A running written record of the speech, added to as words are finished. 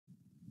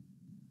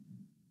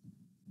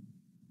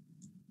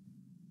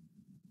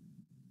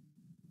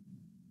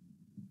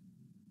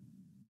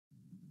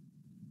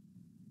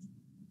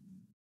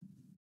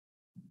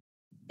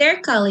Dear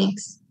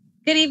colleagues,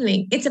 good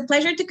evening. It's a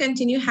pleasure to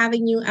continue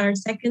having you at our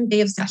second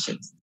day of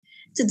sessions.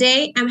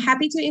 Today, I'm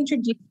happy to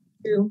introduce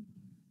you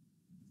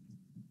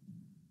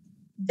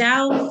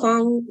DAO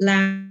Phong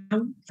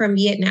Lam from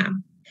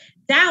Vietnam.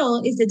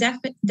 DAO is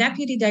the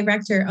Deputy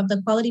Director of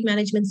the Quality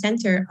Management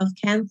Center of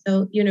Can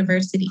Tho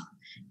University,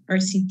 or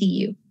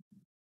CTU.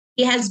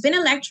 He has been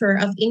a lecturer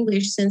of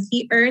English since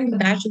he earned a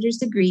bachelor's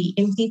degree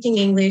in teaching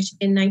English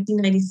in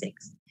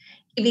 1996.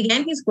 He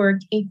began his work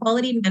in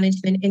quality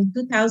management in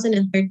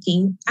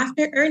 2013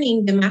 after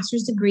earning the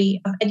master's degree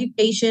of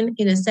education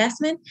in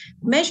assessment,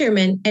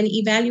 measurement, and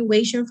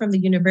evaluation from the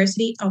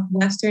University of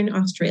Western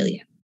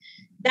Australia.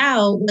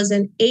 DAO was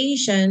an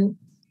Asian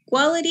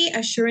Quality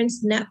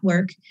Assurance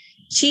Network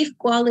Chief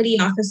Quality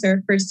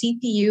Officer for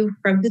CTU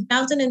from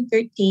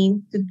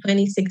 2013 to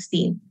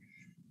 2016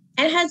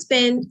 and has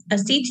been a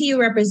CTU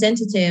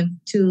representative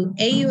to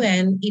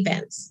AUN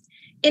events.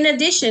 In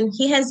addition,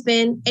 he has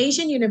been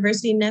Asian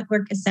University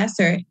Network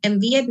Assessor and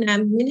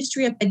Vietnam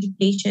Ministry of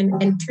Education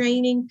and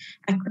Training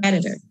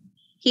Accreditor.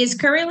 He is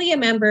currently a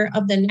member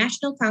of the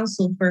National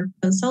Council for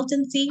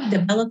Consultancy,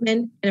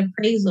 Development, and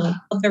Appraisal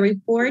of the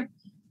report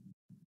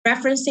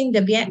referencing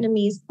the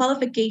Vietnamese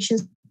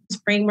qualifications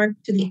framework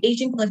to the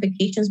Asian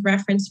Qualifications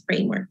Reference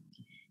Framework.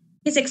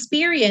 His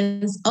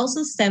experience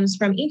also stems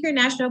from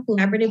international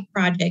collaborative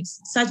projects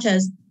such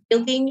as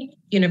building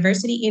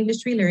university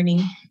industry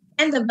learning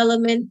and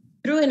development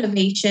through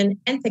innovation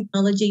and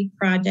technology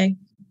project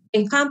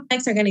and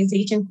complex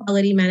organization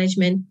quality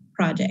management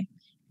project,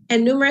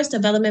 and numerous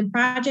development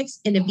projects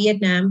in the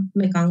Vietnam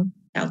Mekong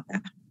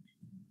Delta.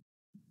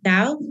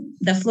 DAO,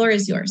 the floor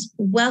is yours.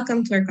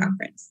 Welcome to our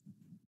conference.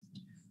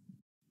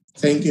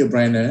 Thank you,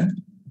 Brenna.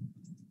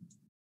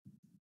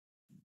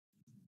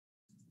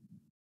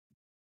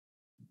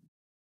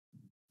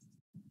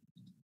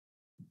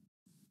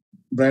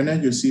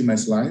 Brenna, you see my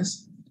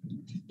slides?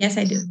 Yes,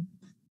 I do.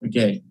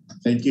 Okay,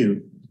 thank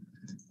you.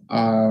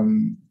 I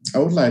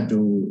would like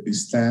to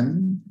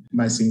extend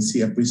my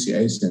sincere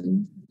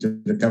appreciation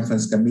to the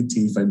conference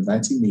committee for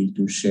inviting me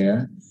to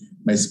share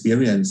my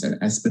experience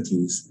and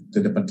expertise to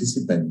the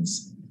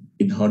participants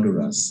in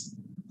Honduras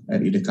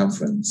and in the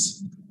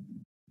conference.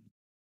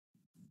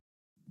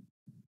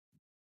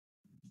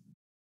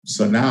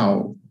 So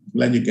now,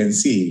 like you can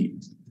see,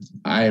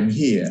 I am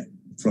here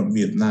from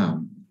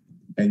Vietnam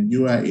and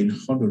you are in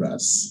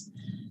Honduras.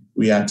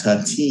 We are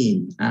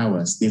 13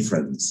 hours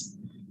difference.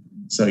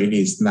 So it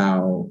is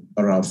now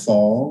around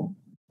 4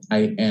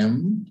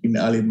 a.m. in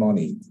the early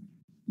morning.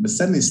 The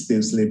sun is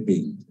still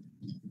sleeping.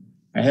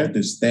 I have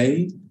to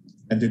stay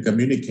and to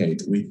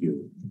communicate with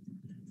you.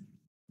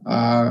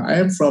 I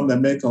am from the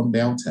Mekong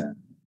Delta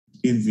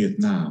in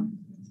Vietnam,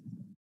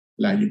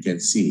 like you can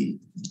see.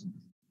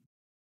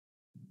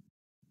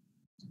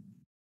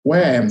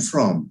 Where I am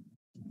from,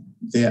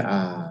 there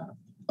are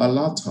a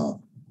lot of...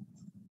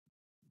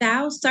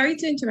 DAO, sorry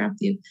to interrupt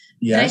you,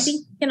 yes. But I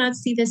think you cannot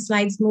see the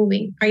slides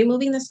moving. Are you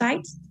moving the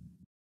slides?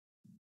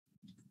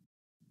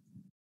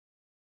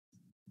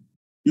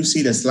 You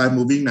see the slide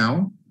moving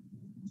now?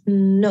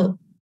 No.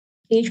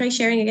 Can you try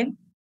sharing again?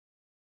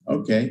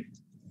 Okay.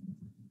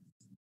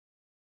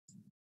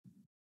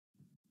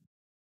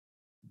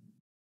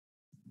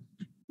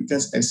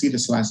 Because I see the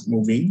slides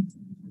moving.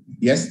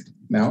 Yes,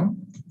 now?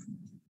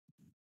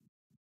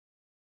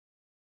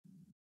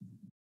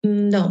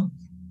 No.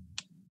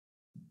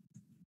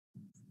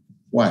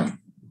 Why?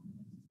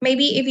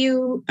 Maybe if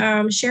you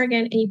share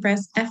again and you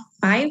press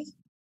F5.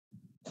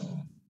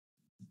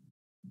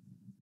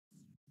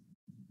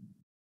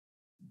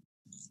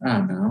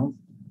 Now.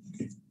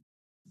 Okay.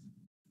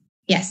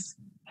 Yes.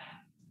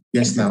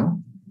 Yes,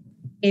 now?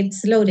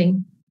 It's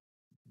loading.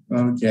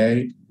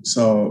 Okay,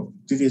 so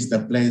this is the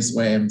place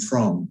where I'm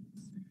from.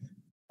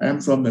 I'm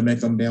from the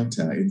Mekong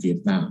Delta in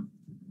Vietnam.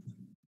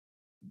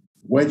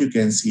 Where you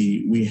can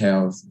see we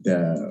have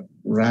the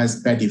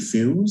rice paddy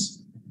fields.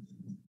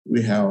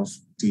 We have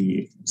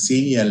the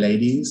senior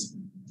ladies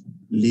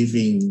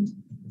living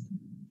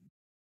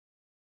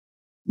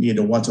near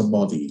the water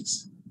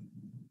bodies.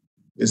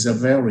 It's a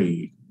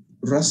very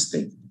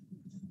rustic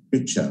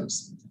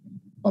pictures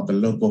of the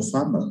local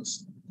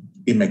farmers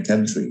in my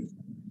country.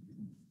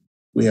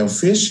 We have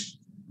fish,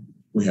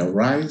 we have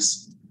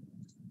rice,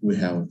 we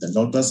have the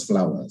lotus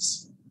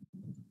flowers.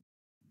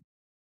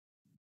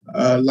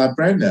 Like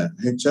Brenda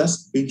had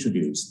just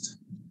introduced,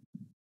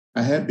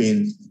 I have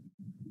been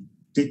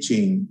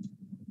teaching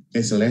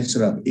as a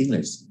lecturer of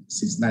English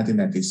since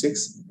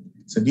 1996.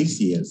 So this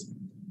year,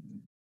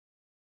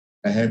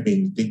 I have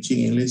been teaching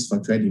English for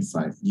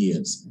 25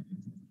 years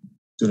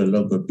to the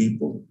local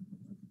people.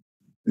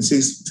 And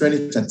since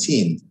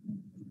 2013,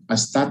 I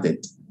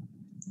started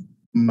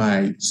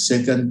my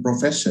second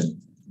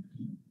profession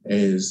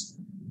as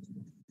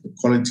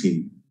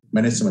quality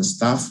management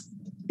staff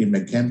in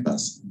my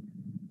campus,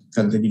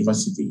 Can Tho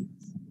University.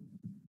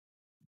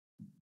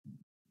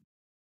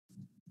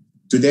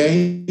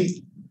 Today,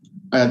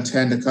 I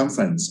attend the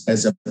conference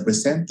as a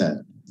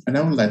presenter, and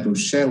I would like to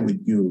share with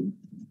you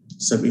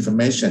some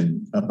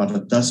information about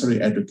the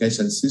tertiary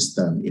education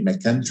system in my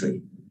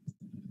country.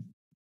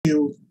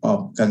 field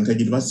of Cần Thơ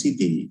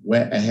University,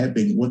 where I have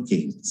been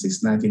working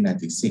since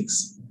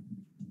 1996.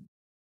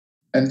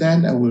 And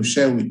then I will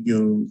share with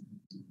you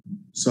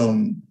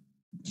some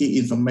key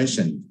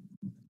information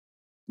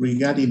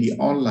regarding the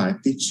online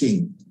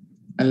teaching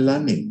and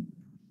learning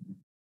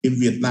in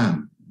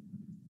Vietnam,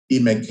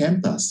 in my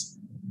campus,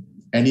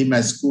 and in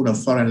my School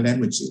of Foreign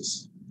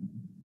Languages.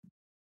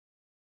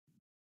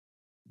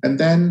 And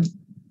then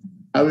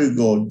I will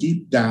go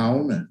deep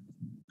down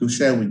to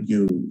share with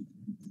you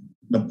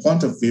the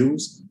point of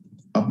views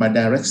of my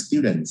direct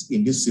students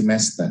in this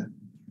semester.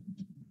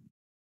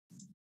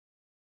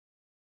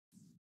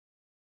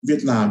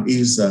 Vietnam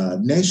is a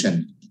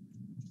nation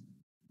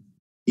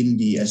in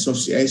the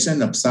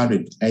Association of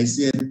Southeast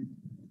Asian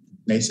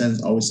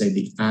Nations, always say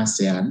the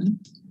ASEAN.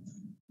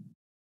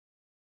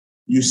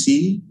 You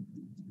see,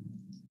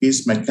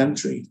 is my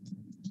country.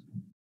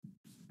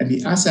 And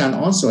the ASEAN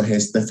also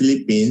has the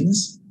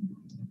Philippines,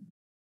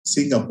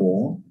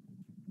 Singapore,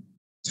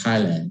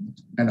 Thailand,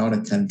 and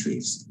other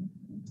countries.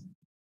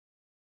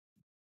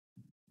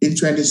 In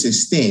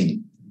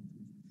 2016,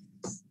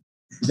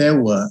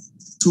 there were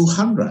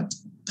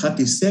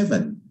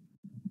 237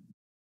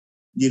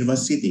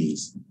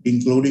 universities,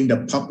 including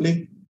the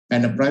public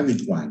and the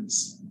private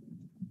ones.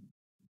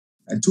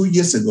 And 2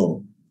 years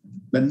ago,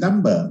 the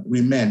number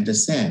remained the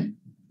same.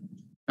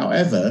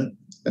 However,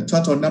 the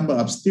total number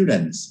of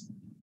students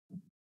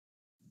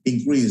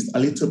increased a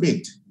little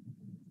bit.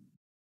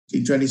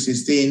 In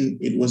 2016,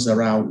 it was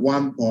around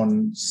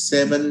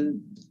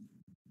 1.7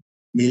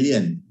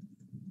 million.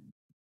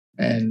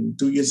 And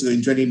 2 years ago,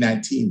 in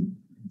 2019,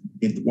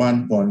 it's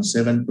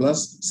 1.7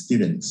 plus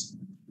students.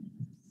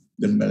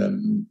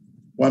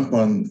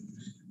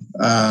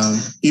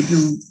 If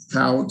you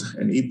count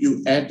and if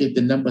you added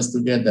the numbers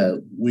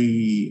together,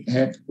 we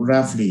had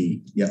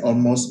roughly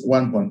almost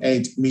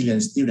 1.8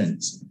 million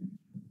students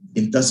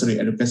in tertiary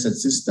education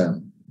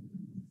system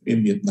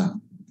in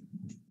Vietnam.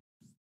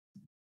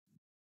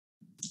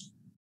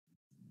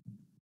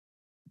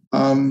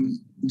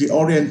 The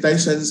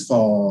orientations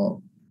for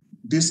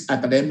this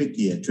academic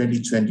year,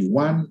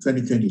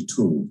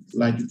 2021-2022,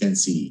 like you can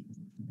see,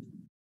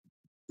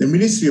 the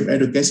Ministry of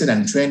Education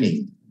and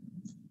Training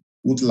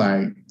would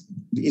like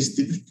the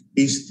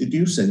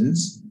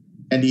institutions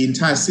and the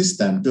entire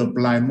system to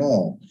apply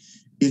more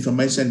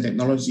information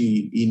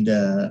technology in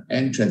the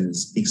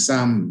entrance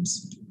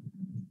exams.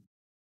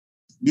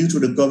 Due to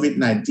the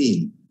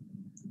COVID-19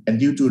 and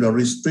due to the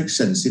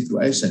restriction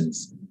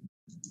situations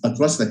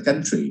across the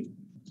country,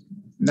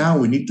 now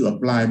we need to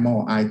apply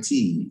more IT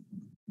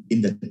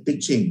in the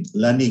teaching,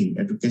 learning,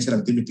 education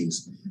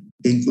activities,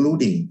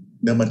 including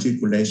the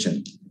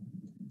matriculation.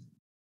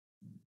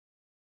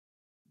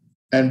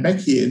 And back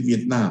here in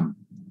Vietnam,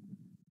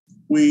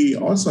 we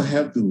also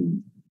have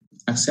to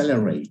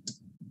accelerate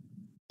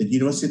the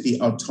university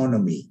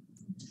autonomy.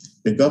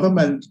 The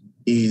government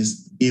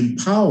is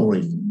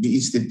empowering the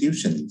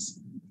institutions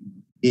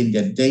in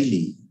their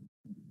daily,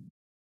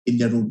 in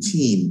their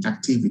routine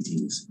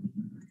activities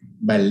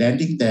by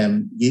lending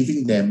them,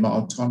 giving them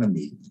more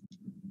autonomy.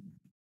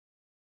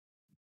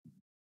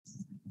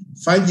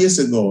 5 years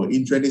ago,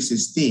 in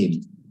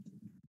 2016,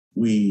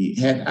 we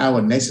had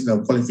our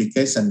national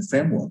qualification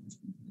framework.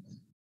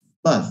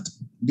 But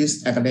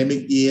this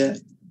academic year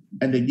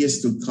and the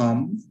years to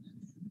come,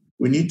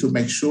 we need to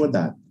make sure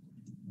that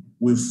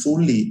we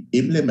fully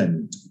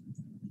implement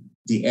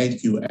the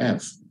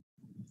AQF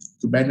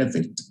to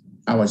benefit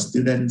our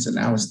students and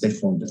our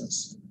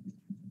stakeholders.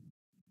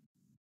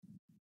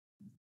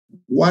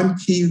 One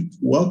key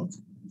work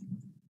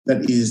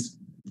that is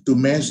to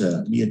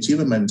measure the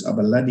achievement of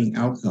the learning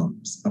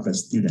outcomes of the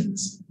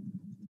students.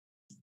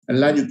 And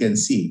like you can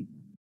see,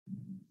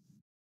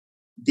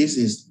 this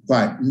is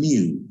quite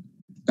new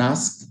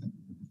task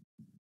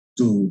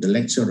to the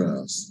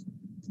lecturers,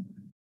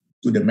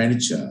 to the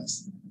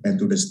managers, and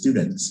to the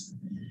students.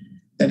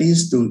 That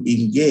is to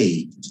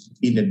engage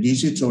in the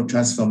digital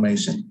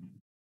transformation.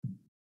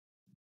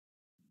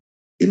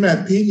 In my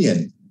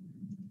opinion,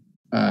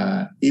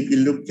 if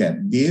you look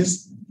at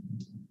this,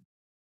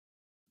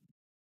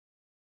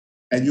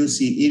 and you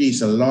see it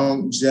is a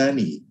long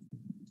journey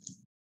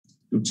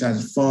to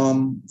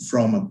transform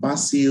from a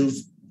passive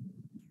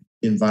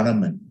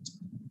environment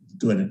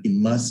to an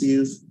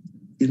immersive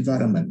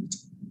environment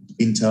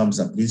in terms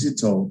of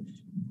digital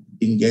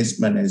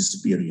engagement and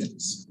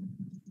experience.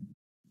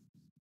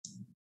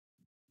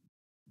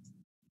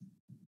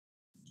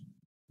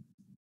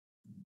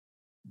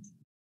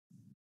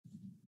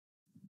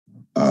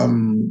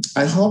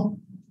 I hope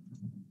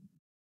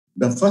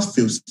the first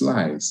few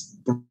slides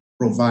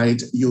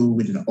provide you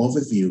with an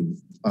overview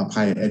of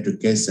higher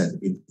education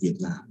in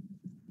Vietnam.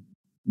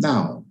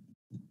 Now,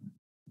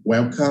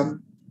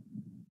 welcome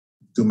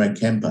to my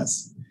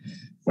campus.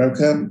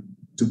 Welcome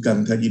to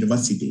Cần Thơ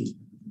University.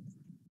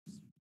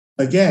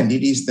 Again,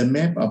 it is the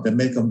map of the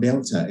Mekong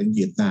Delta in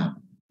Vietnam.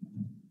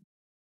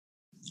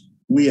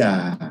 We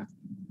are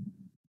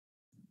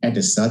at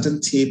the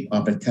southern tip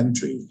of the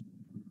country.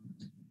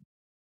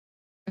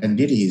 And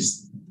it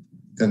is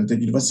Cần Thơ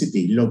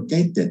University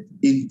located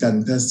in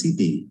Cần Thơ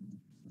City,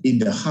 in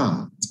the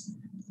heart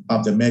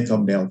of the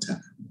Mekong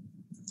Delta.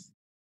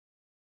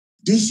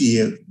 This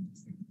year,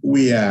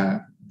 we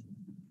are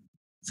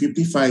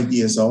 55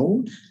 years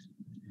old,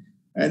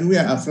 and we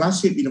are a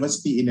flagship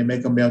university in the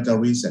Mekong Delta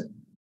region.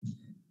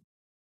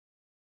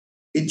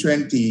 In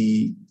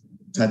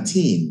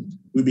 2013,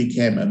 we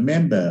became a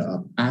member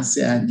of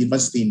ASEAN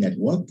University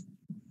Network.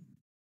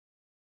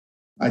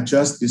 I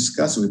just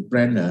discussed with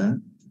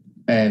Brenner,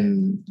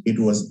 and it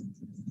was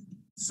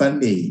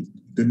funny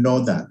to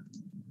know that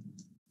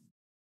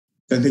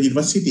the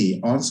university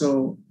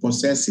also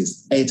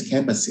possesses 8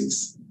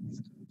 campuses,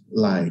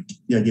 like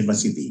your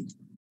university.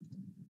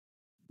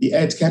 The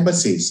 8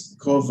 campuses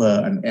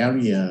cover an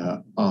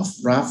area of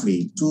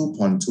roughly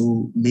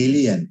 2.2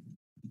 million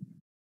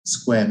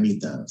square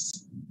meters.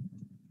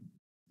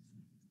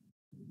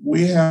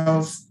 We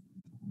have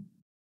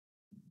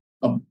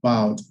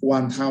about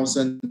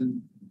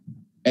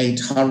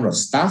 1,800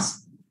 staff,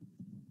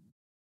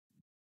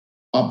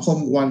 of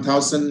whom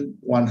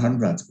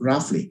 1,100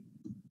 roughly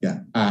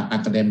are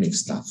academic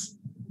staff.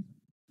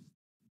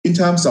 In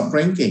terms of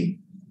ranking,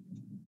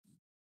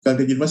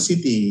 the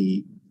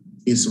university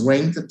is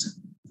ranked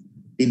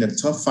in the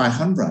top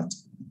 500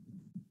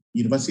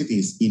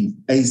 universities in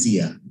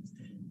Asia,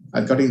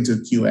 according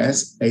to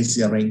QS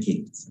Asia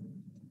rankings.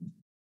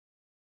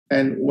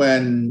 And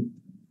when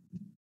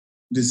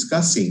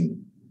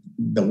discussing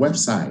the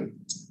website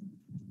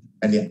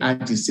and the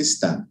IT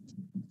system,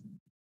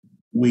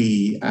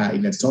 we are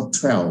in the top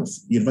 12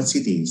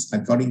 universities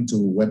according to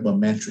Webber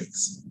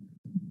metrics.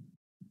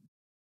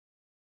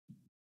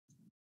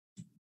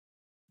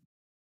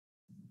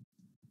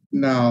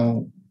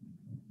 Now,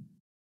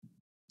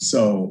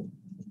 so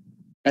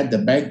at the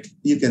back,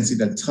 you can see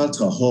the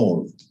Turtle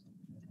Hall.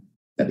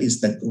 That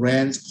is the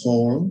grand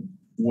hall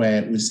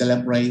where we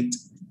celebrate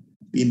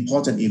the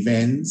important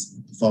events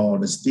for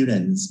the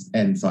students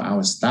and for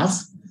our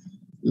staff,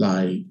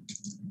 like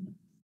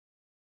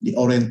the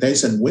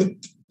orientation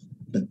week,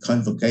 the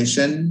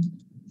convocation,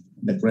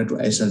 the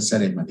graduation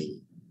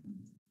ceremony.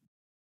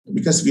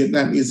 Because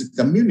Vietnam is a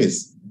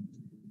communist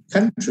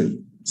country,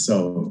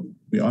 so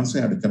we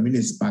also have the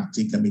Communist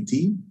Party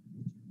Committee.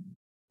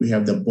 We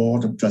have the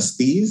Board of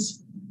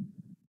Trustees.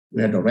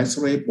 We have the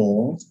Rectory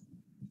Board,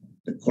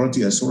 the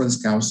Quality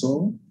Assurance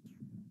Council,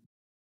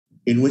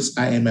 in which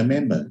I am a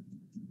member.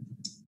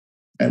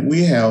 And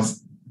we have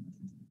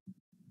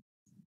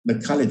the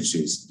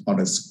colleges or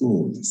the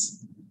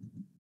schools,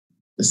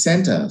 the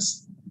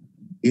centers,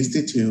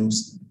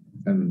 institutes,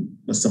 and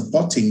the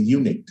supporting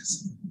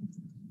units,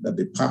 the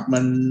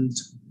department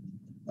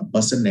of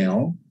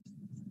personnel,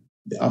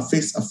 the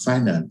Office of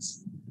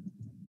Finance.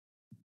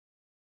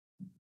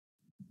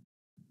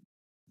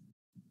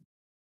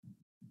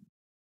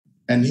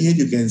 And here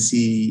you can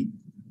see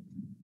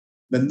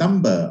the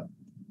number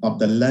of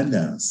the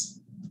learners.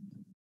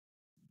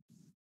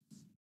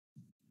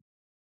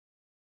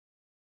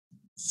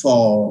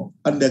 For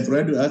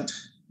undergraduate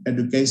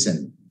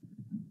education,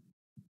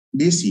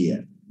 this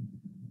year,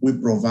 we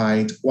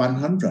provide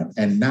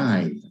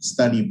 109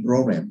 study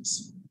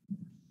programs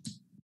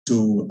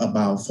to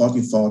about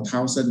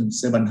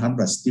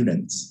 44,700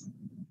 students.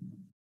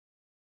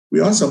 We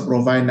also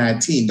provide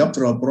 19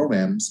 doctoral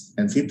programs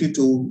and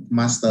 52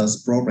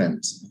 master's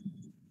programs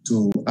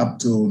to up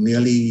to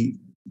nearly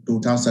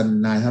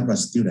 2,900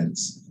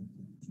 students.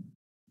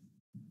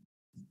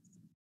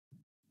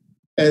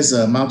 As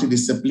a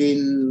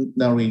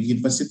multidisciplinary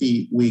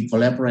university, we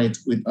collaborate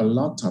with a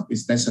lot of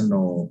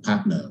international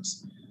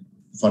partners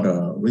for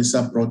the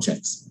research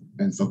projects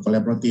and for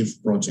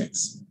collaborative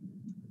projects.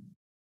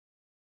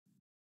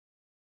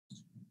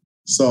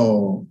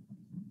 So,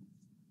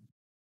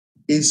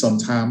 in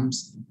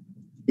sometimes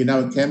in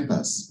our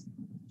campus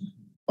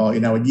or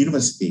in our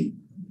university,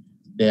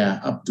 there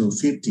are up to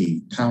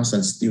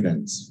 50,000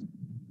 students.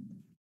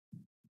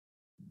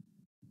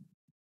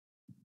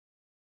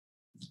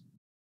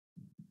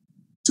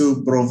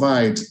 To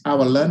provide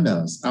our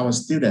learners, our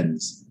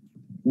students,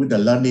 with the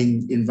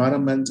learning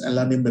environment and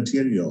learning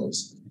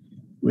materials,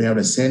 we have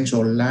a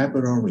central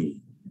library,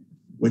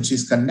 which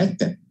is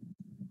connected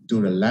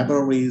to the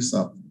libraries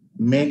of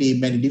many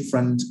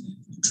different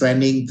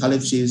training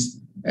colleges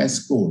and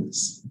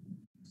schools.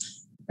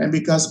 And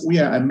because we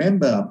are a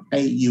member of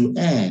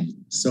AUN,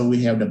 so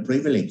we have the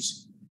privilege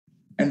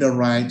and the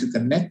right to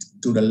connect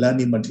to the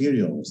learning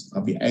materials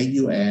of the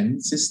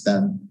AUN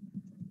system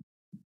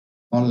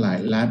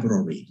online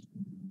library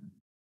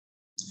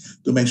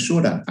to make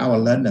sure that our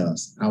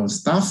learners, our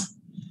staff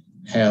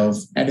have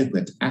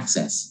adequate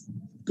access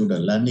to the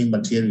learning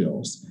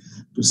materials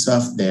to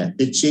serve their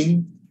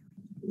teaching,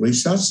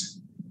 research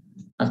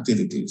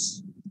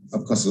activities,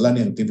 of course,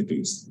 learning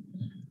activities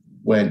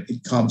when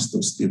it comes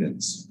to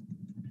students.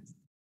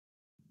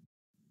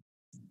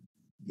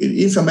 In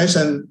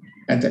information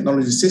and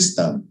technology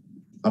system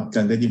of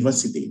Canada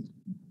University,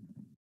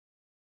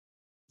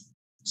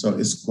 so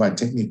it's quite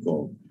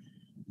technical.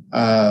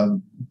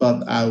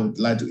 But I would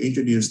like to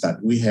introduce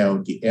that we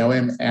have the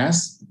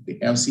LMS, the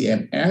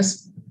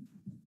LCMS.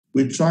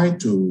 We try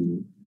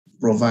to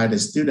provide the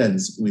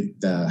students with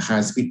the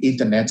high-speed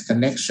internet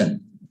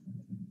connection.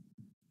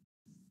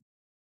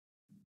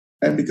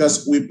 And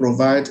because we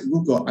provide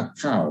Google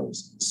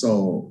accounts,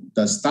 so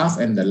the staff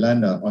and the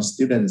learner or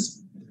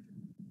students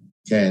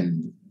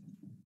can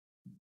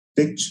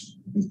teach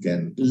and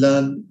can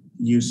learn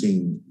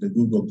using the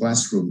Google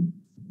Classroom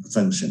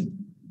function.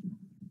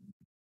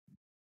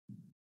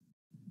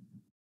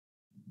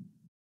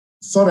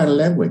 Foreign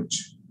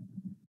language,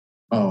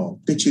 or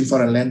teaching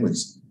foreign language,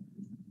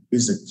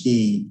 is a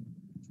key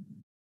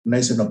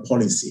national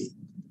policy.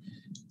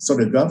 So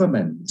the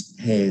government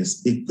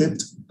has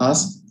equipped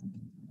us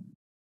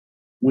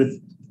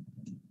with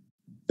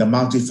the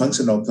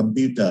multifunctional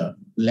computer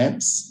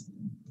labs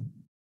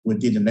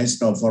within the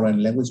National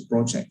Foreign Language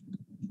Project.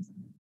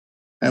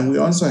 And we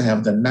also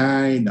have the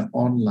 9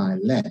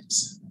 online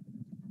labs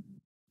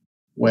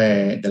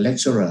where the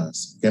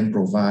lecturers can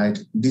provide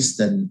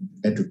distant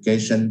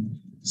education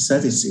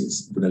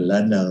services to the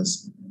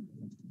learners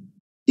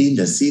in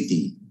the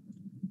city,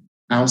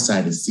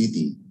 outside the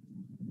city,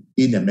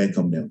 in the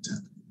Mekong Delta.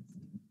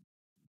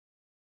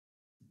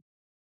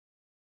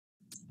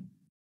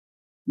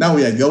 Now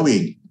we are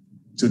going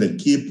to the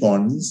key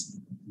points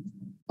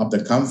of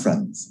the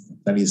conference,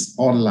 that is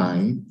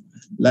online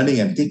learning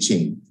and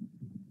teaching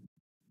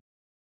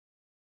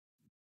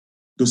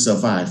to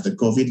survive the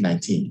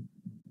COVID-19.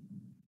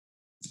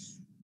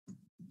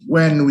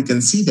 When we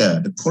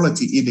consider the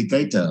quality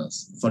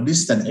indicators for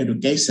distant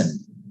education,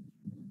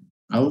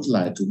 I would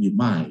like to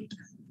remind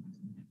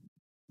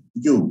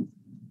you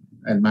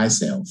and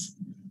myself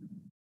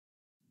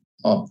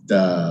of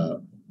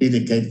the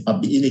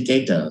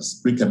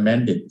indicators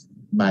recommended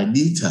by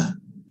NITA,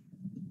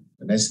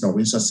 the National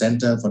Research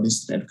Center for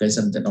Distant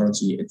Education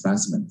Technology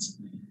Advancement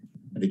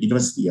at the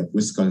University of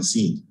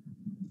Wisconsin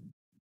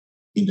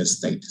in the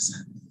States.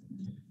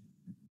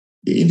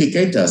 The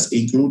indicators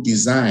include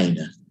design,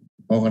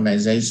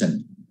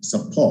 organization,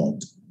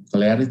 support,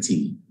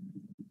 clarity.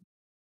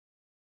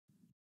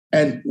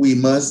 And we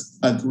must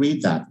agree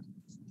that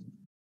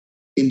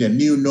in the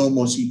new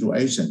normal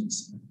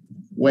situations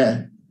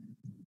where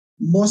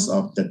most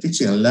of the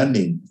teaching and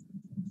learning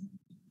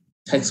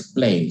takes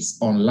place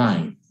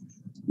online,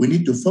 we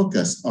need to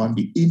focus on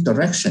the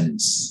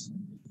interactions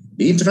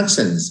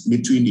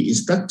between the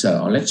instructor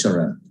or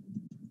lecturer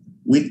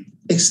with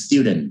a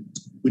student,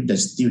 with the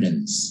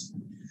students,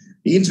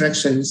 the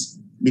interactions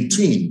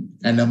between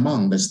and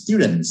among the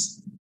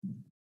students,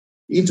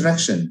 the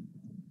interaction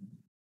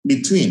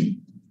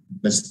between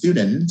the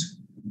student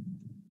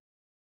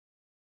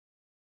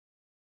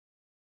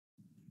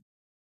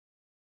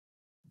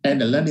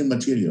and the learning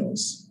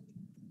materials.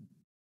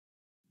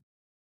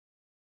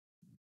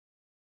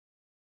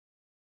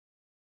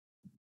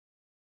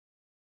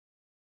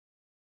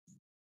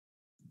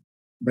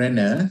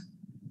 Brenner.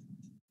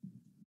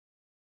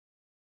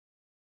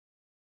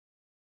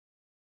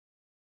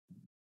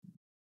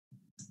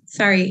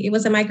 Sorry, it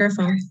was a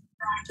microphone.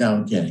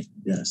 Okay,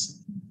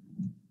 yes.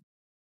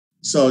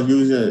 So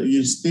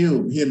you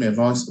still hear my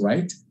voice,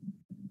 right?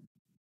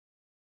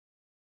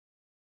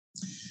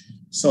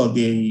 So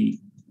the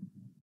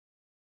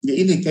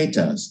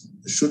indicators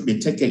should be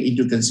taken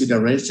into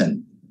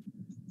consideration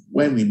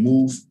when we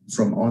move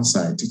from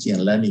on-site teaching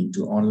and learning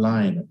to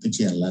online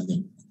teaching and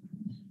learning.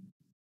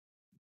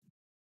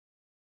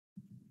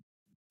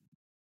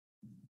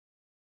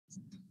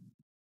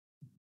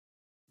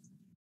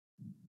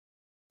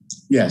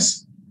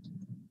 Yes.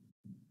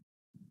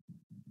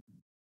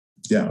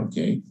 Yeah,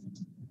 okay.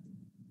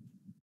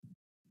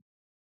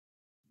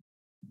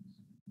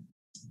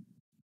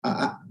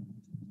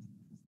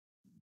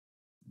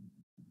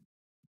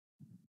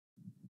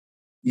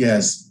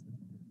 Yes.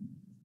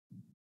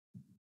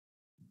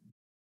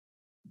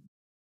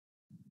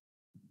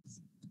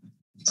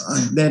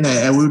 Then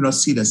I will not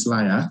see the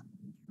slide. Huh?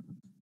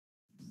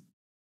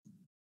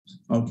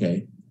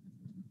 Okay.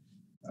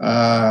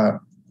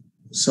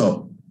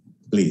 So,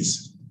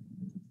 please.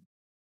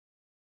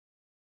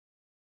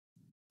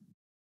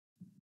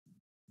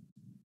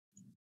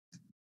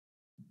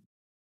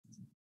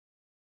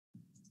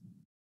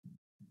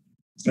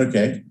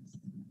 Okay.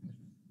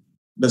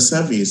 The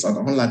service on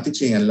online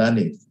teaching and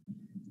learning,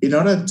 in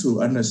order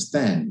to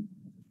understand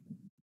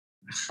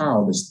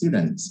how the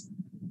students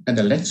and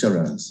the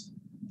lecturers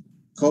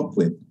cope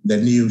with the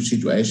new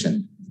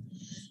situation,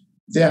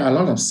 there are a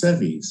lot of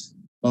surveys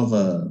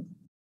over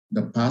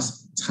the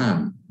past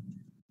time.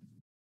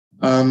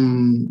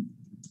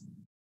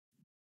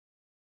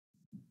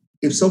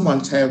 If someone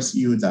tells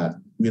you that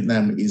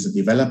Vietnam is a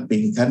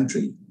developing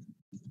country,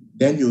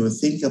 then you will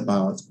think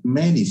about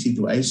many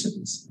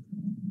situations.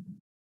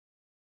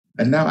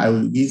 And now I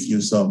will give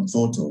you some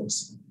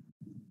photos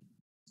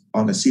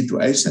on the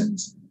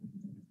situations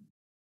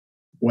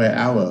where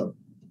our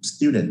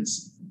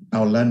students,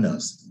 our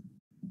learners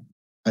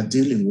are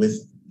dealing with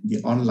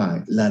the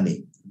online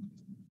learning.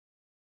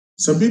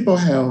 Some people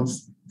have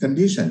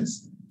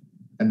conditions,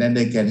 and then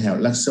they can have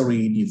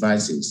luxury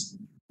devices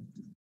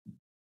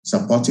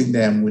supporting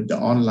them with the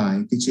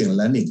online teaching and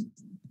learning.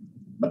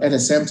 But at the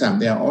same time,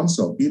 there are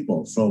also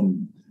people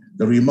from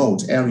the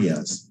remote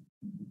areas.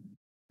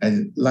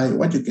 And like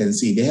what you can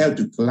see, they have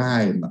to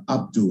climb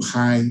up to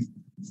high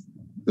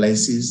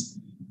places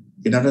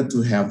in order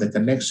to have the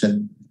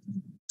connection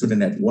to the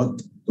network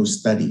to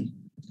study.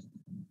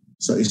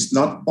 So it's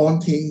not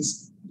all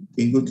things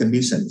in good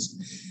conditions.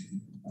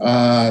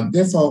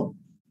 Therefore,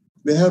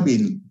 there have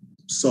been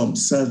some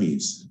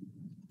surveys.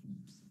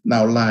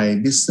 Now,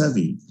 like this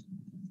survey,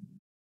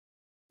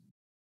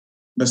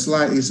 the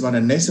slide is on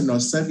a national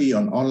survey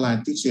on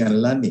online teaching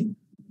and learning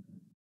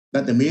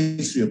that the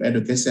Ministry of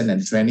Education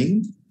and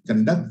Training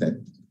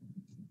conducted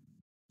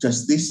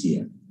just this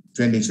year,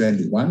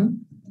 2021.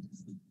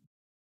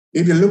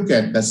 If you look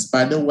at the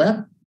spider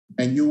web,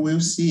 and you will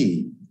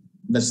see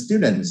the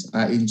students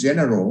are in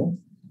general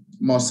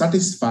more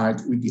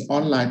satisfied with the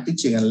online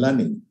teaching and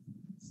learning.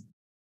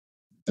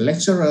 The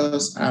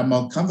lecturers are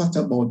more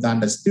comfortable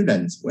than the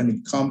students when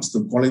it comes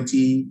to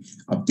quality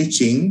of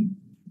teaching,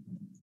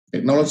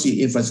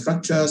 technology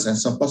infrastructures and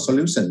support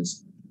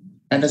solutions,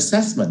 and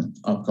assessment,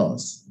 of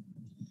course.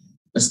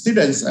 The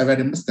students are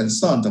very much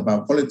concerned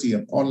about quality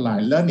of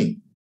online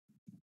learning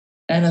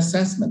and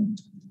assessment.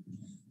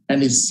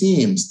 And it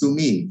seems to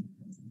me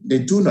they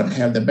do not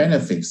have the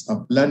benefits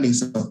of learning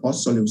support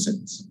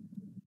solutions.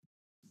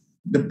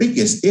 The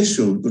biggest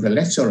issue to the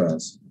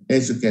lecturers,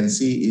 as you can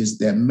see, is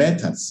their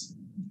methods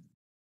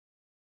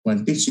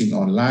when teaching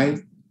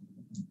online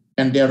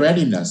and their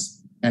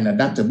readiness and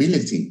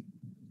adaptability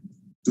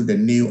to the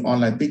new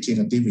online teaching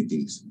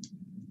activities.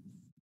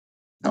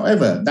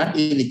 However, that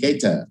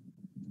indicator,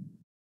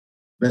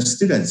 the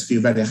students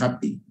feel very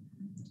happy,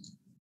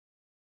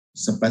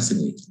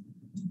 surprisingly.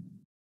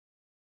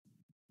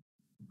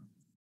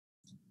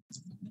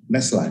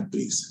 Next slide,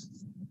 please.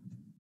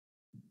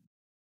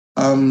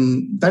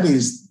 That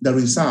is the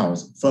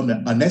results from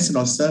a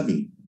national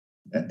survey.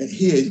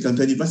 Here in Cần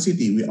Thơ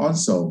University, we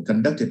also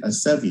conducted a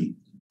survey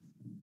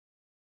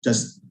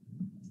just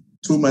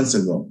 2 months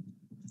ago.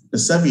 The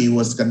survey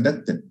was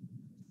conducted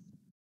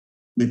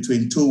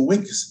between 2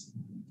 weeks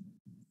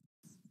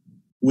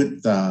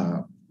with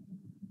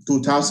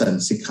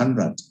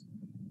 2,600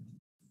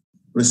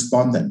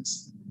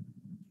 respondents.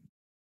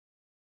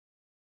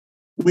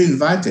 We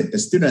invited the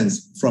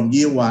students from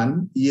year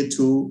 1, year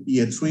 2,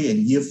 year 3, and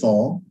year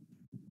 4.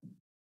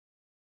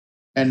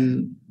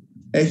 And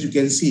as you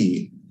can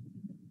see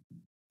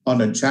on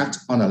the chart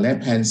on the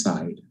left-hand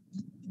side,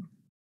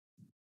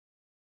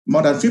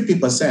 more than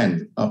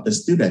 50% of the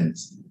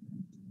students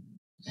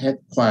had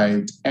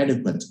quite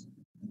adequate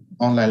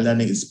online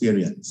learning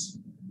experience.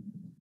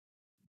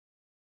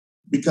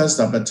 Because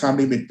of the time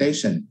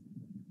limitation,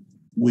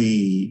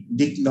 we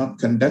did not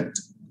conduct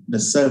the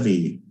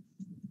survey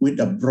with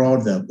a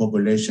broader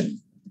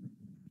population.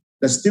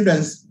 The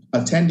students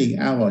attending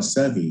our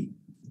survey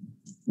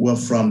were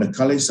from the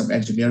College of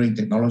Engineering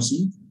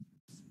Technology,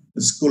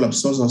 the School of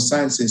Social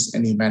Sciences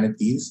and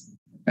Humanities,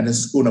 and the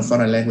School of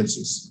Foreign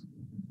Languages.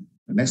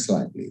 The next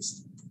slide,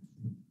 please.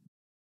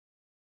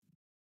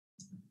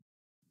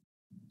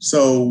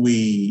 So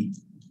we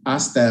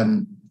asked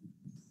them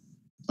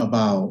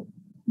about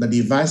the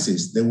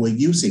devices they were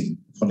using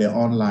for their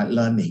online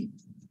learning.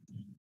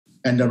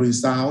 And the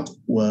result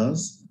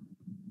was,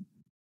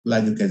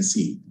 like you can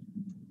see,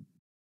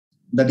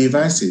 the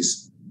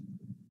devices,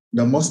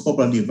 the most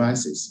popular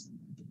devices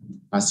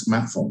are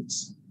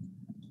smartphones.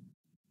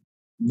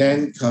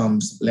 Then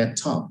comes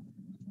laptop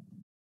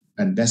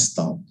and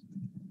desktop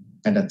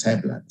and a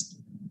tablet.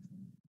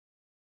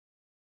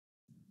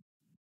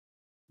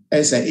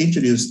 As I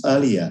introduced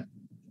earlier,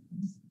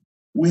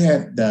 we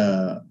have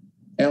the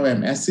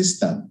LMS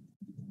system,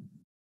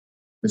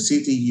 the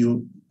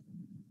CTU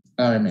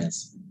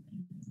LMS.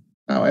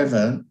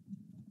 However,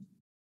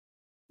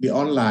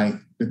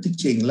 the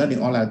teaching,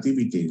 learning online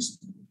activities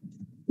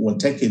were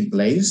taking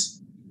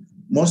place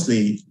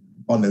mostly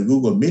on the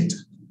Google Meet,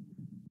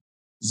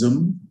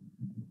 Zoom,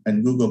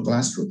 and Google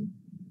Classroom.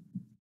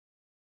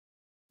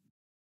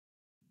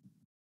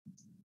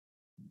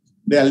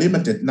 There are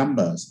limited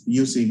numbers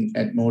using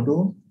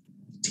Edmodo,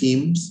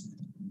 Teams.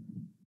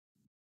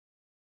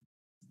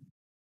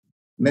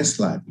 Next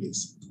slide,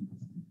 please.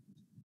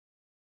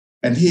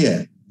 And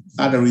here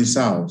are the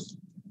results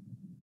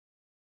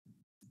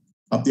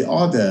of the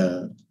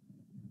other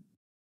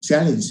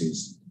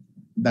challenges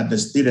that the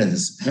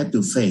students had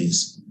to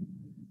face.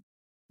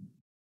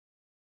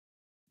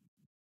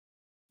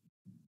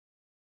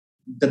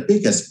 The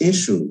biggest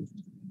issue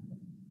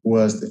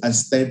was the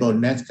unstable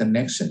net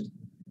connection.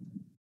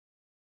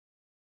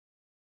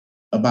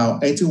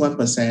 About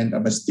 81%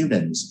 of the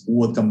students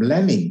were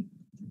complaining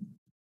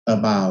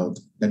about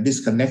the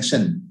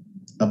disconnection,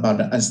 about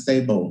the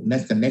unstable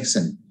net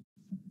connection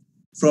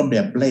from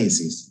their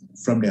places,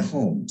 from their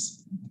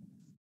homes.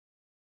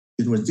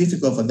 It was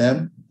difficult for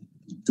them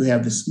to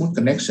have the smooth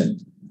connection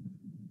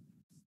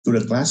to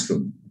the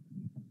classroom.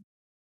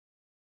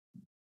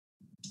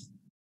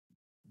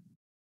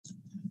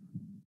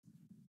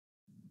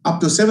 Up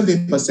to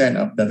 70%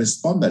 of the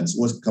respondents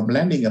was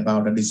complaining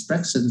about the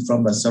distractions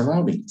from the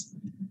surroundings.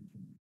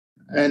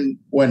 And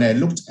when I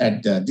looked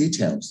at the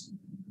details,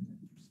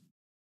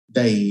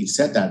 they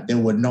said that there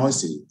were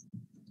noises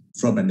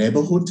from the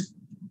neighborhood,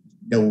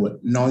 there were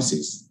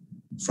noises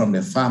from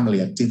their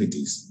family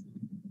activities,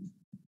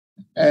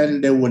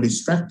 and they were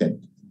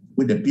distracted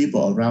with the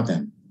people around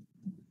them.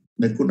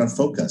 They could not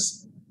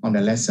focus on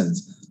the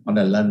lessons, on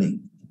the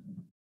learning.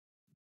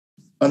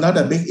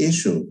 Another big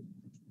issue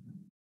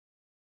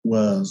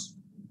was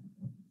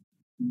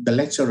the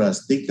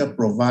lecturers did not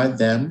provide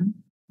them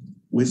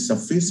with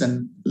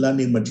sufficient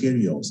learning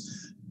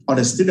materials, or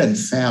the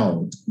students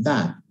felt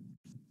that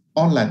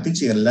online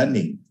teaching and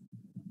learning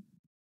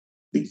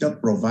did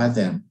not provide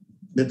them,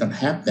 did not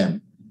have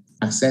them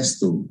access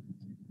to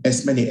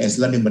as many as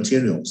learning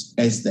materials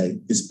as they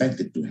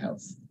expected to have.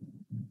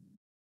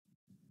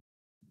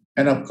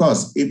 And of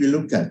course, if you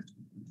look at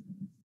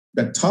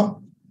the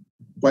top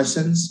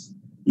questions,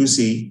 you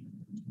see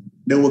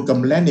they were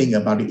complaining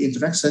about the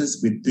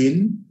interactions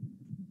between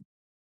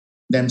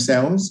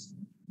themselves,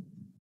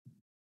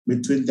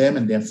 between them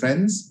and their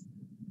friends,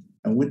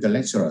 and with the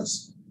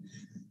lecturers.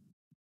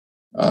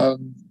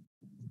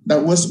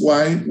 That was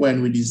why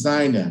when we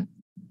designed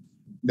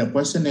the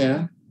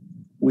questionnaire,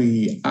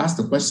 we asked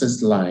the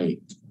questions like,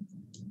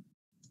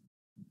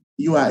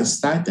 you are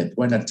excited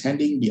when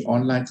attending the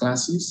online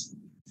classes?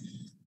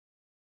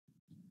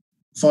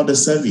 For the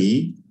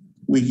survey,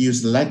 we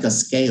use Likert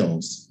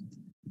scales.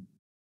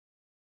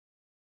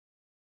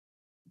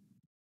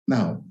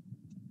 Now,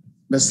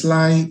 the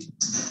slide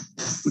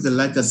with the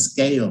Likert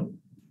scale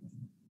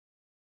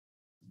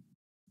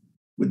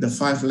with the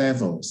 5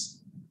 levels.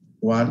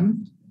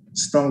 1,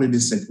 strongly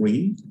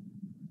disagree.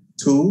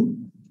 2,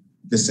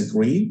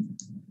 disagree.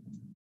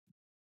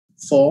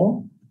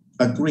 4,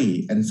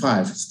 agree. And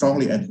 5,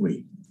 strongly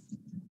agree.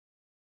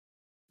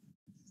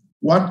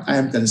 What I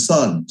am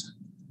concerned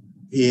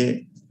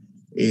here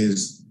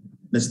is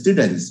the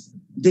students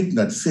did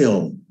not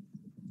feel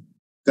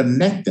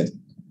connected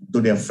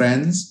to their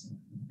friends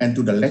and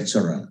to the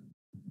lecturer.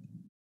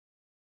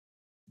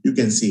 You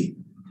can see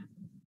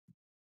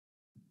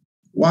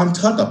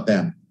 1/3 of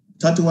them,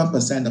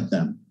 31% of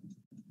them,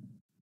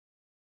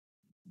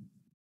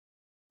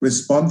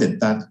 responded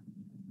that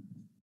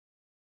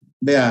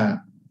they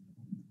are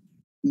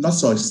not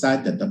so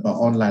excited about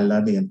online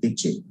learning and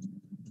teaching.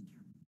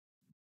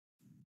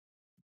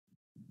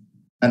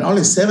 And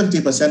only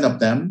 70% of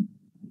them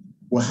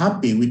were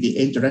happy with the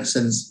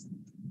interactions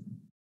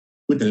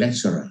with the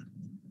lecturer.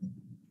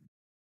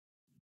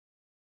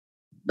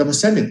 The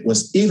percentage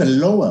was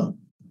even lower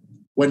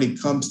when it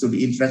comes to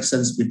the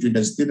interactions between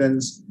the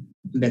students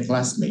and their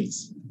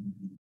classmates.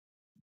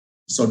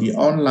 So the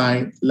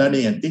online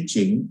learning and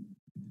teaching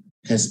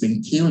has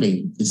been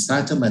killing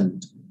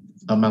excitement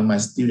among my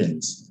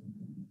students.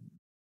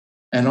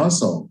 And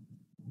also,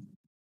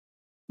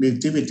 the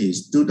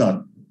activities do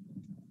not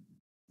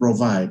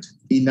provide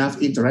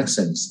enough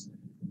interactions.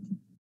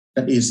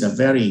 That is a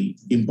very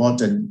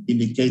important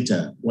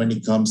indicator when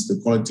it comes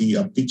to quality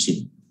of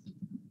teaching.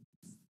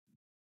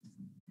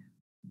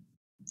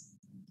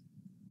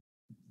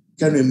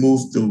 Can we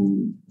move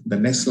to the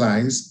next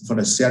slides for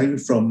the sharing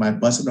from my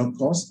personal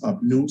course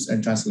of news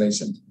and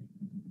translation?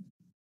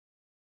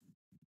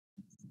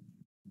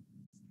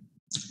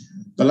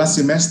 The last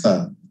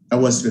semester, I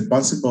was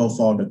responsible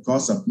for the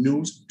course of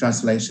news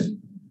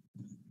translation.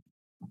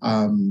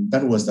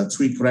 That was the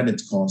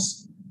 3-credit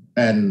course,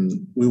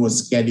 and we were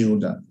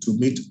scheduled to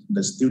meet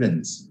the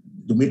students,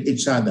 to meet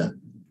each other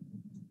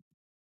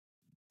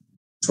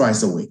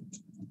twice a week.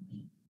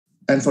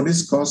 And for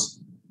this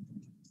course,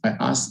 I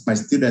asked my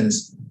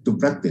students to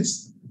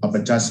practice of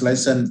the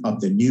translation of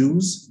the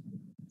news,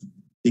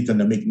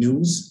 economic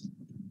news,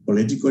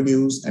 political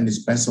news, and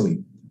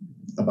especially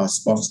about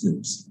sports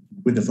news,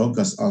 with the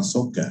focus on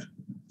soccer.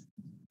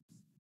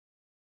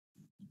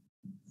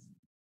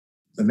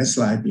 The next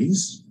slide,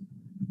 please.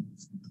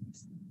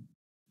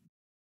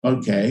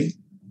 Okay,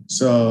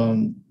 so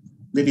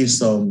this is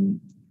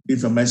some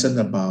information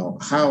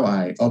about how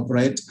I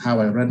operate, how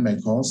I run my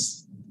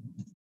course.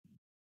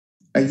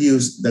 I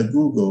use the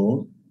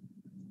Google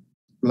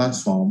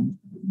platform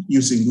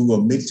using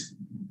Google Meet.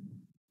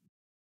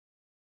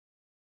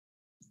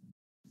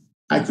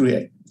 I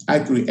create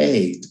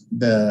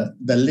the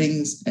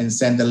links and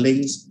send the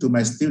links to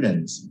my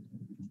students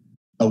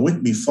a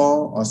week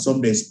before or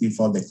some days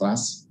before the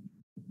class.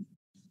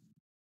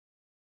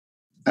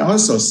 I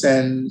also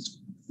send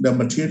the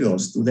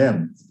materials to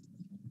them.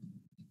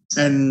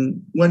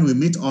 And when we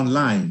meet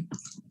online,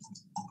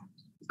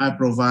 I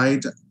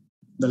provide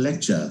the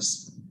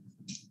lectures,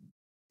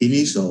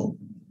 initial,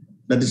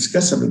 the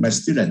discussion with my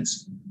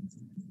students,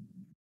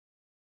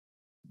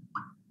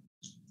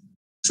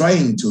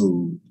 trying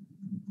to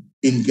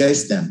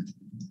engage them,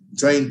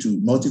 trying to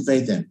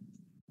motivate them.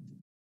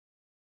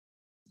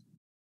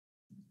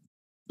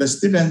 The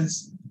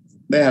students,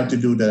 they have to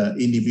do the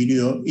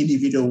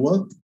individual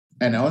work,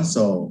 and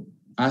also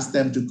ask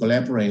them to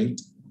collaborate,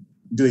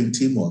 doing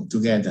teamwork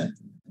together,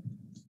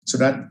 so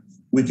that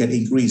we can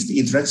increase the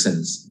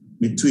interactions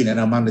between and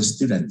among the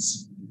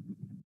students.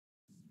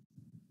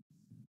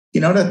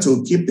 In order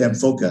to keep them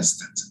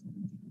focused,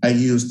 I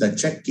use the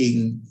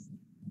checking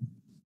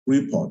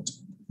report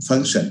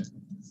function.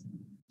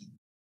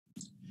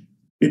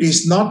 It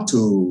is not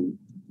to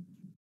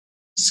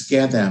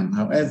scare them.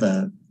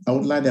 However, I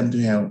would like them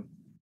to have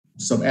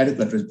some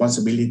adequate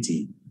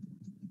responsibility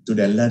to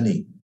their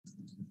learning.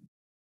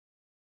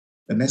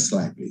 The next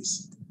slide,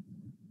 please.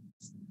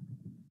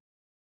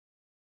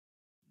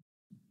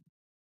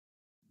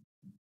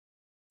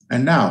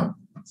 And now,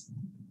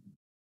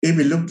 if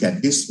we look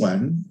at this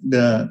one,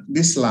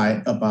 this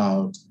slide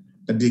about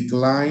the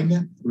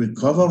decline,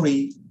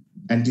 recovery,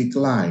 and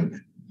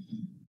decline,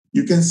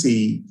 you can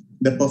see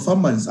the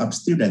performance of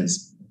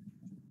students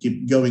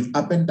keep going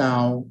up and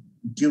down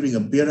during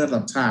a period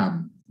of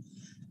time.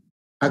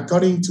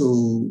 According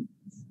to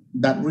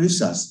that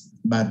research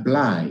by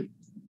Bly,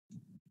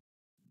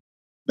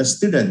 the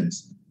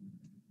students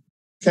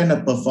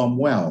cannot perform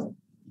well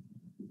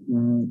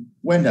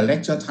when the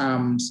lecture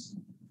times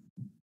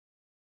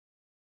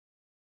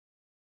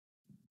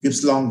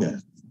gives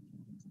longer.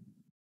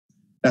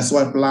 That's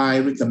why Bly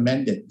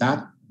recommended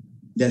that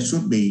there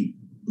should be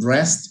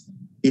rest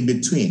in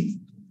between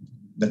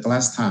the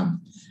class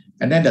time.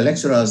 And then the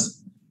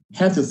lecturers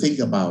have to think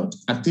about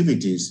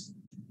activities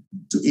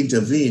to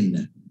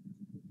intervene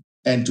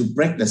and to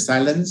break the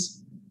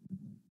silence,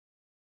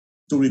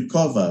 to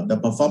recover the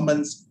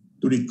performance,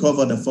 to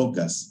recover the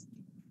focus,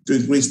 to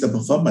increase the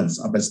performance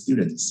of the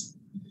students.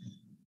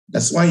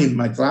 That's why in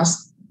my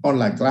class,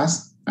 online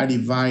class, I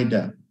divide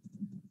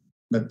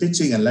the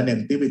teaching and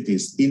learning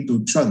activities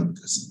into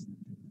chunks,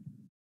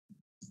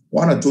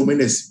 1 or 2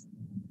 minutes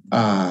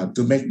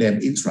to make them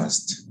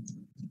interest.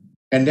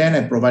 And then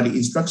I provide the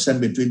instruction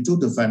between 2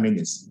 to 5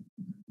 minutes.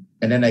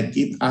 And then I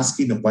keep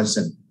asking the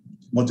question,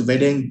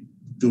 motivating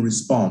to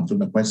respond to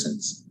the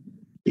questions.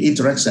 The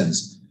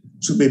interactions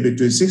should be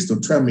between 6 to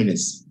 12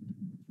 minutes.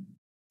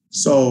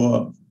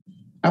 So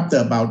after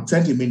about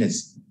 20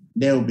 minutes,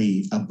 there will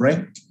be a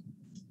break.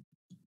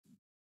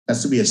 That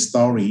should be a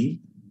story.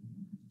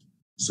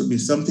 Should be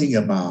something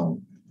about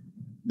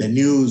the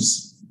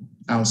news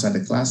outside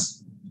the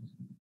class.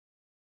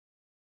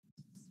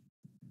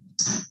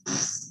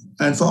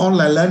 And for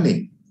online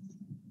learning,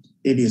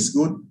 it is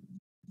good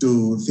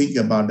to think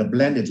about the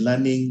blended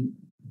learning,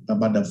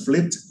 about the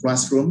flipped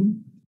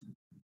classroom,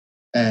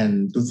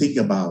 and to think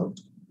about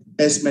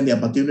as many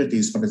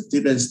opportunities for the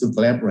students to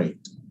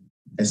collaborate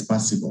as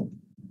possible.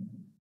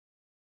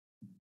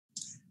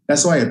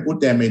 That's why I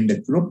put them in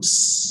the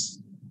groups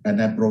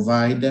and I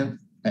provide them,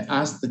 I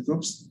ask the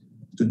groups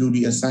to do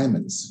the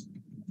assignments.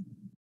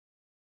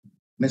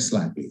 Next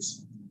slide,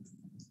 please.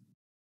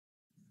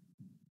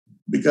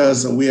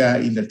 Because we are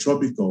in the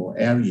tropical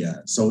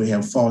area, so we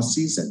have 4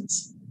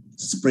 seasons: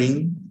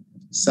 spring,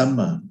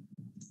 summer,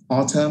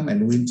 autumn,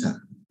 and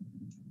winter.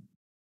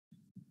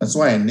 That's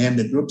why I named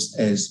the groups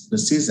as the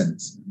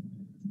seasons,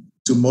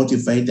 to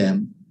motivate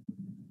them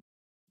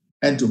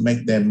and to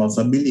make them more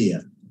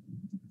familiar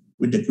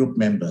with the group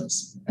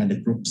members and the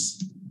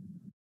groups.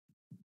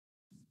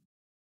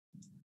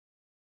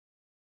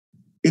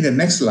 In the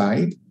next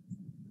slide,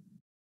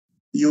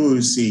 you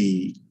will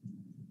see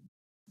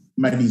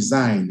my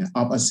design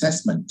of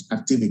assessment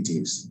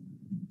activities.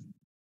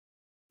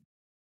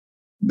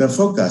 The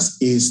focus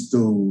is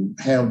to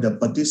have the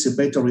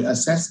participatory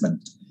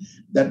assessment.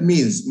 That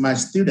means my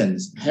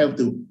students have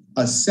to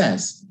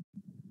assess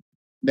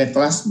their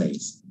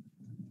classmates.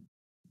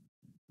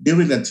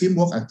 During the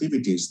teamwork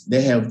activities,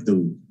 they have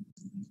to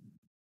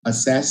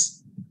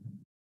assess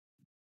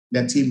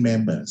their team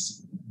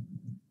members.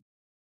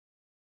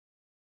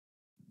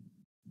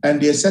 And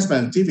the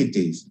assessment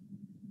activities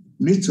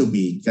need to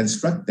be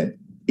constructed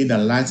in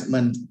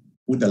alignment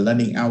with the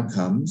learning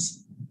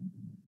outcomes.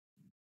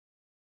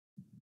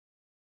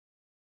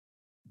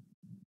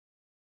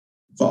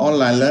 For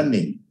online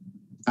learning,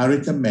 I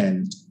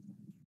recommend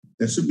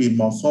there should be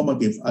more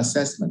formative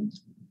assessment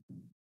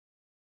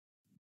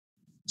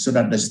so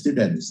that the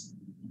students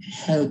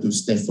have to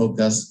stay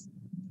focused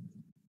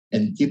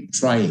and keep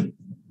trying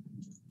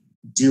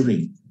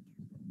during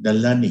the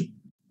learning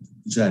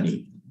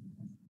journey.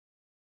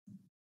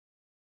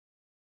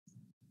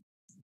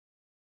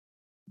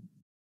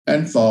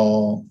 And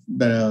for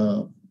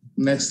the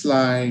next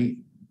slide,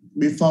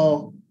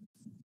 before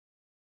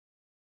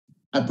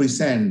I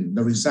present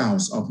the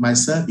results of my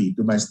survey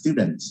to my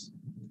students,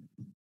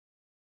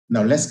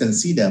 now let's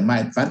consider my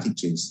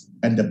advantages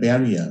and the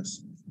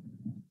barriers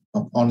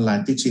of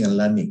online teaching and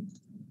learning.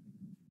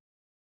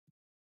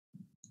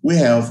 We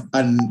have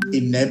an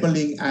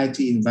enabling IT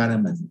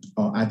environment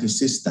or IT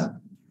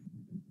system.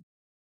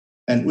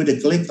 And with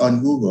a click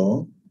on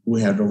Google,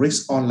 we have the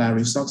rich online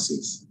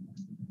resources.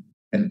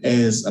 And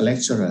as a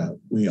lecturer,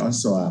 we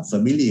also are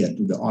familiar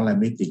to the online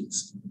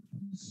meetings.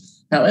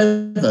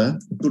 However,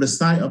 to the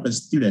side of the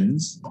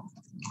students,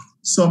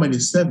 so many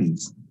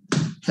surveys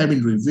have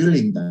been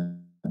revealing that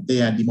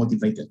they are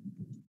demotivated.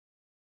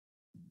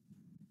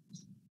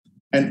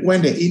 And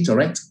when they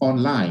interact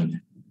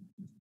online,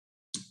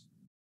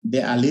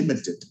 there are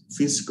limited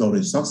physical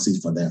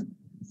resources for them,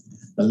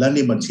 the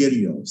learning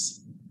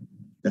materials,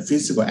 the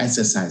physical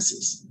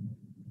exercises.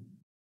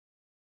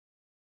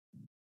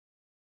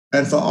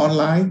 And for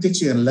online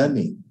teaching and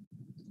learning,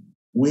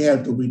 we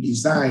have to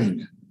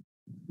redesign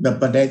the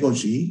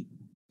pedagogy.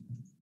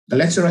 The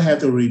lecturer have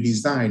to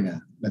redesign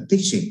the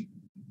teaching,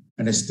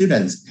 and the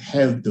students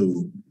have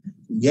to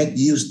get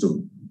used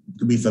to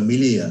be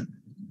familiar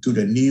to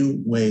the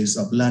new ways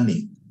of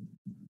learning.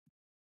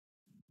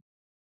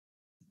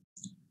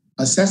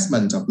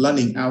 Assessment of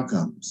learning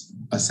outcomes,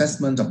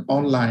 assessment of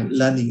online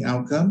learning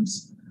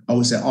outcomes, I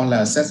would say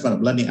online assessment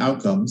of learning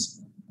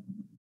outcomes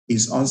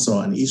is also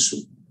an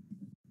issue.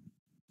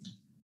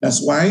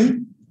 That's why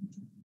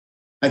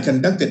I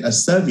conducted a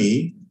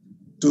survey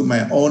to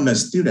my own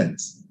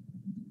students.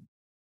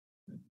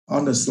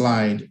 On the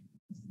slide,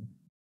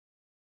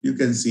 you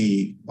can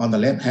see on the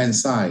left-hand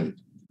side,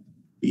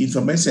 the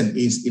information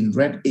is in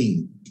red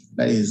ink,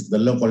 that is the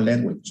local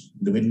language,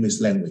 the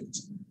Vietnamese language.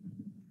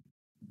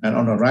 And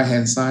on the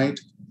right-hand side,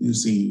 you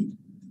see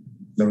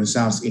the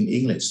results in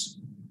English.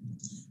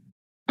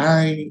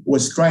 I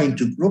was trying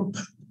to group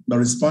the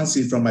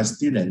responses from my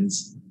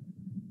students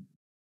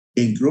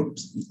in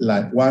groups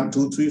like 1,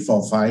 2, 3,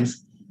 4, 5,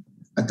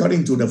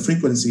 according to the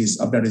frequencies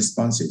of the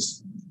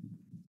responses.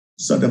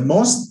 So the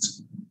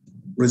most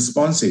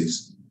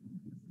responses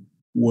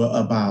were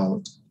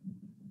about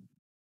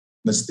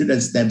the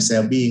students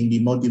themselves being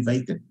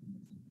demotivated.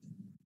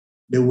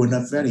 They were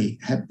not very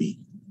happy.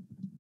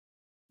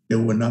 They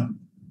were not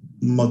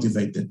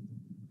motivated.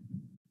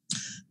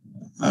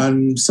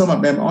 And some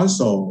of them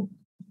also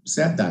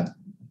said that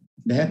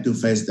they had to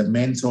face the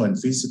mental and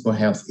physical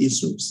health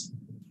issues.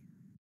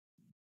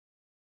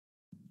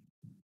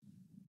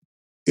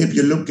 If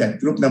you look at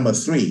group number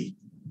 3,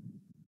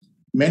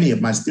 many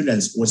of my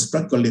students were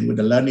struggling with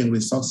the learning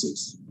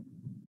resources.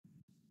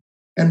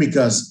 And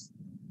because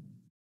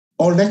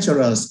all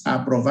lecturers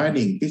are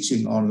providing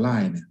teaching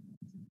online,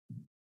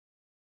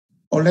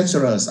 all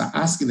lecturers are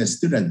asking the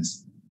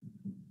students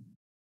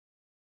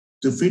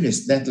to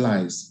finish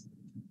deadlines,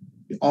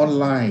 the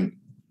online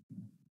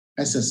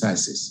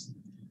exercises.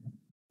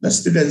 The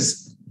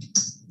students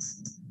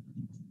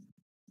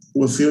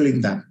were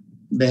feeling that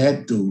they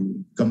had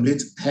to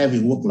complete heavy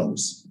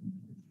workloads.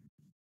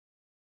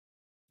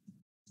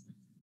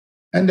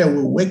 And there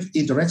were weak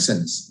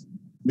interactions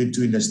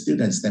between the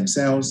students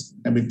themselves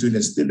and between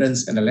the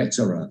students and the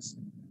lecturers.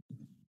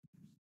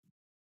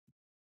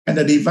 And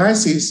the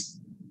devices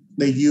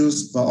they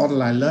use for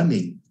online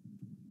learning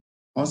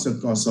also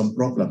cause some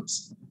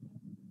problems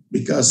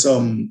because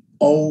some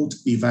old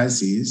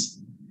devices,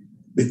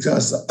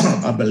 because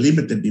of the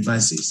limited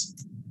devices.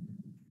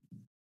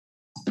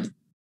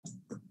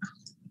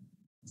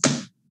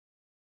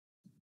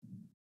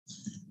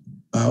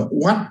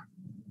 What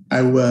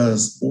I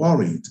was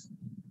worried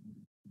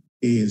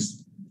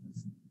is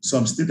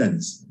some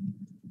students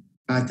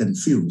are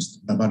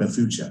confused about the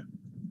future.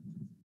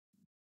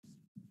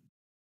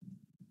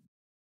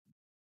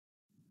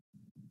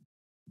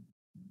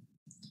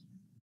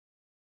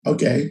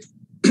 Okay,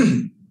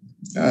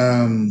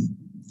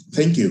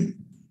 thank you.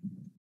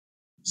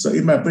 So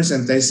in my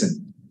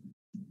presentation,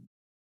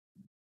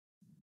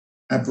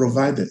 I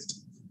provided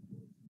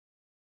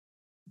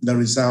the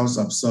results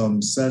of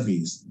some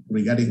surveys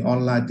regarding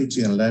online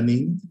teaching and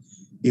learning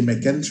in my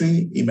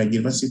country, in my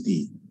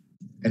university,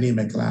 and in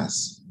my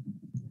class.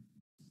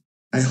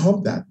 I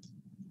hope that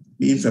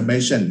the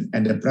information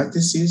and the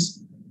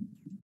practices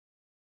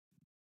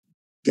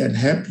can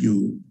help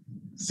you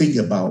think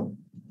about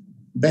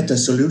better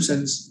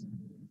solutions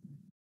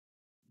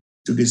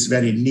to this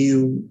very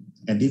new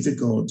and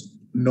difficult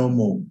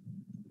normal.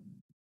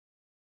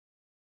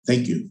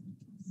 Thank you.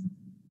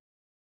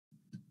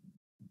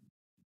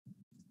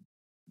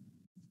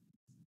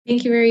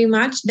 Thank you very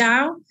much,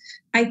 DAO.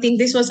 I think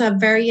this was a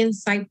very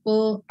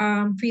insightful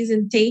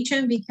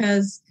presentation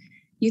because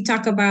you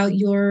talk about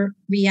your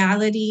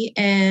reality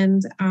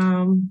and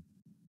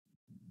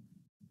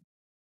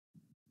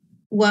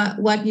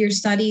what your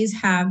studies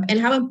have and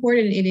how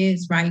important it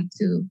is, right,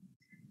 to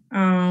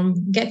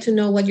get to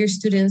know what your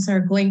students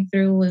are going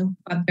through and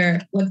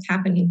what's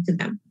happening to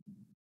them.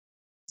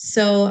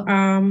 So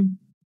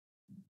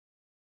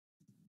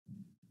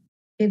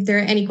if there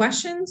are any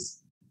questions,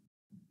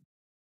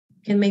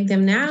 can make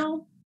them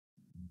now.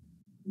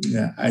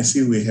 Yeah, I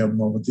see we have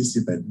more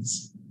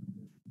participants.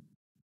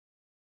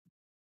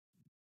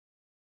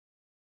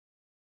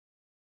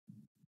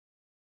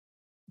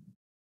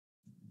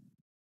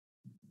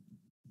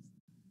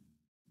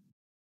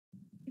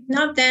 If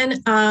not,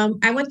 then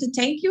I want to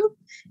thank you,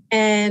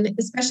 and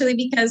especially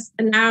because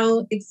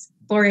now it's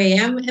 4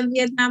 a.m. in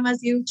Vietnam,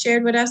 as you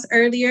shared with us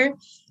earlier.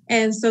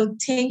 And so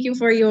thank you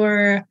for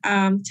your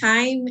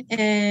time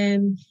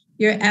and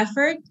your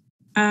effort.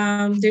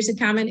 There's a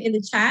comment in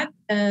the chat.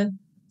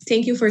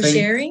 Thank you for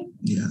sharing.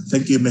 Yeah,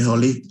 thank you,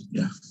 Meholi.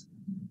 Yeah.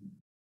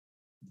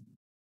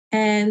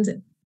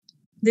 And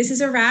this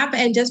is a wrap,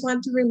 and just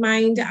want to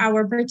remind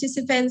our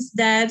participants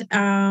that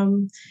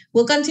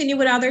we'll continue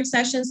with other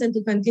sessions and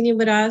to continue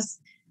with us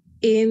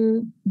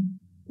in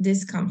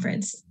this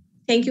conference.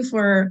 Thank you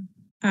for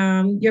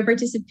your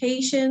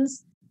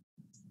participations.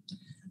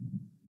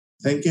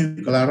 Thank you,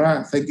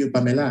 Clara. Thank you,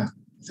 Pamela.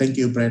 Thank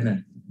you,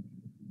 Brenner.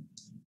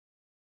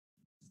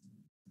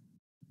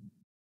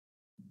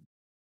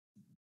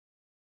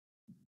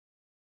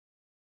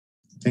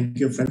 Thank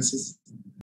you, Francis.